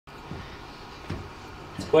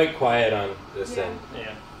quite quiet on this end.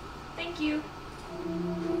 Yeah. Thank you.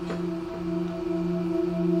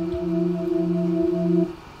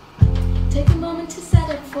 Take a moment to set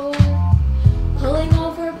up for pulling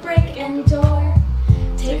over a brick and door.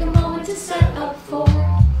 Take a moment to set up for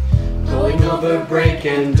Pulling over brake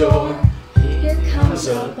and door. Here comes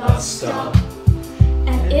a bus stop,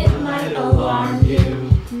 and it might alarm you.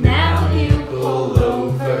 Now you pull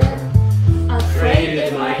over, afraid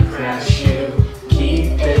it might crash you.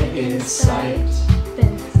 Keep it in sight.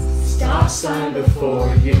 Then stop sign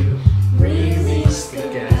before you. Release the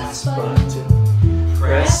gas button,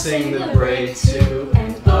 pressing the brake too.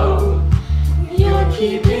 And oh, you're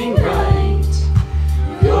keeping right.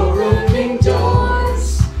 You're opening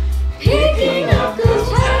doors, picking up those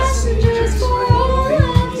passengers for all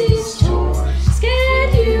of these tours.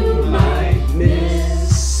 Scared you might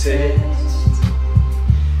miss it.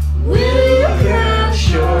 Will you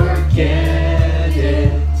crash or get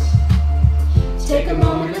it? Take a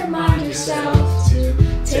moment and remind yourself to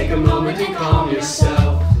take a moment and calm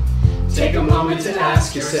yourself. Take a moment to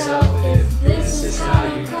ask yourself if this is how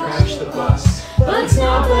you crash the bus. But it's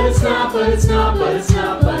not, but it's not, but it's not, but it's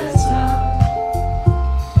not, but it's not.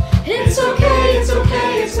 It's okay, it's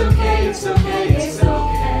okay, it's okay, it's okay, it's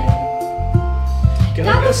okay.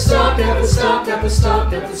 Got the stop, got the stop, got the stop,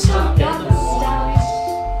 got the stop, got the stop.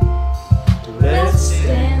 Let's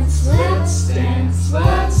dance, let's dance,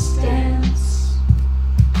 let's dance.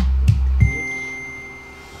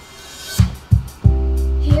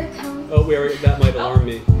 Here comes. Oh, that might alarm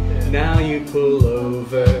me. Now you pull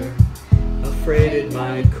over, afraid it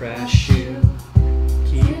might crash you.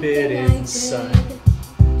 Keep it in sight.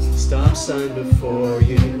 Stop sign before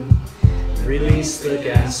you. Release the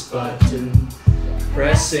gas button,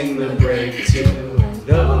 pressing the brake too. And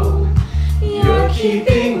oh, you're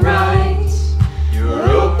keeping right. You're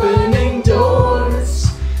opening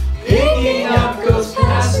doors, picking up those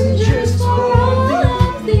passengers for all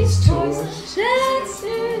of these tours. That's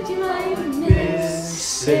it, you might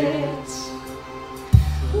miss it.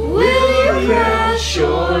 Will you crash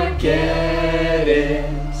or get it?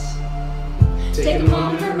 Take a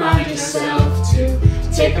moment to remind yourself to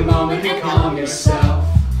take a moment and calm yourself.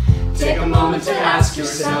 Take a moment to ask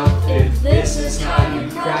yourself if this is how you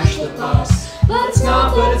crash the bus. But it's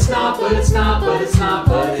not, but it's not, but it's not, but it's not,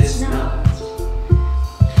 but it's not.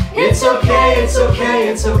 It's okay, it's okay,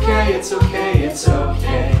 it's okay, it's okay, it's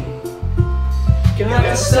okay. Got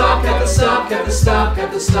the stop, got the stop, got the stop,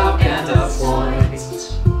 got the stop, and the point.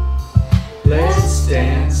 Let's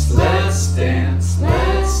dance, let's dance,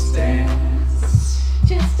 let's dance.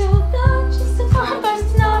 Just a thought, just a thought, but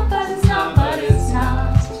it's not, but it's not, but it's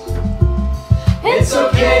not. It's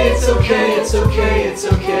okay, it's okay, it's okay, it's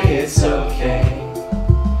okay, it's okay.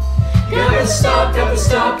 Got the stop, got the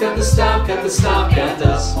stop, got the stop, got the stop, got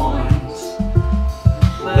the point.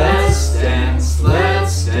 Let's dance,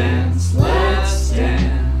 let's dance, let's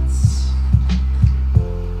dance.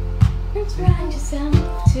 Remind yourself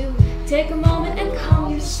to take a moment and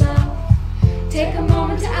calm yourself. Take a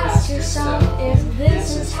moment to ask yourself if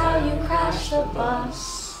this is how you crash the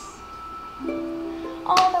bus.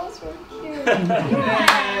 Oh, that was really cute.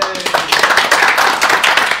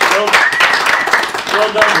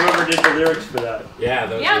 Well done, whoever did the lyrics for that. Yeah,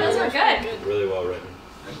 Those were good. Really well written.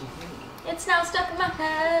 It's now stuck in my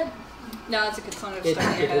head. No, it's a good song. It's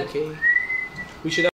stuck in your head. Okay. We should